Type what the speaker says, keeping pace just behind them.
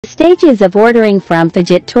Stages of ordering from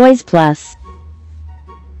Fidget Toys Plus.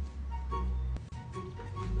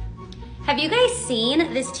 Have you guys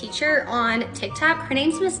seen this teacher on TikTok? Her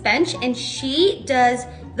name's Miss Bench, and she does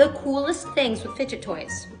the coolest things with fidget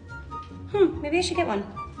toys. Maybe I should get one.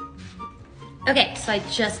 Okay, so I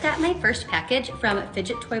just got my first package from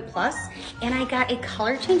Fidget Toy Plus, and I got a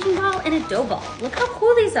color changing ball and a dough ball. Look how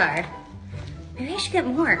cool these are. Maybe I should get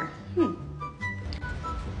more.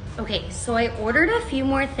 Okay, so I ordered a few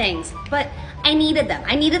more things, but I needed them.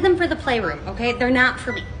 I needed them for the playroom, okay? They're not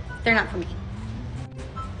for me. They're not for me.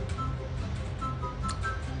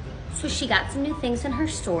 So she got some new things in her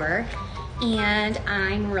store, and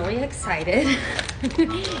I'm really excited.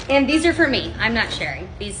 And these are for me. I'm not sharing.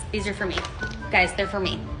 These are for me. Guys, they're for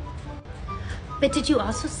me. But did you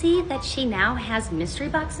also see that she now has mystery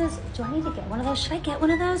boxes? Do I need to get one of those? Should I get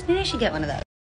one of those? Maybe I should get one of those.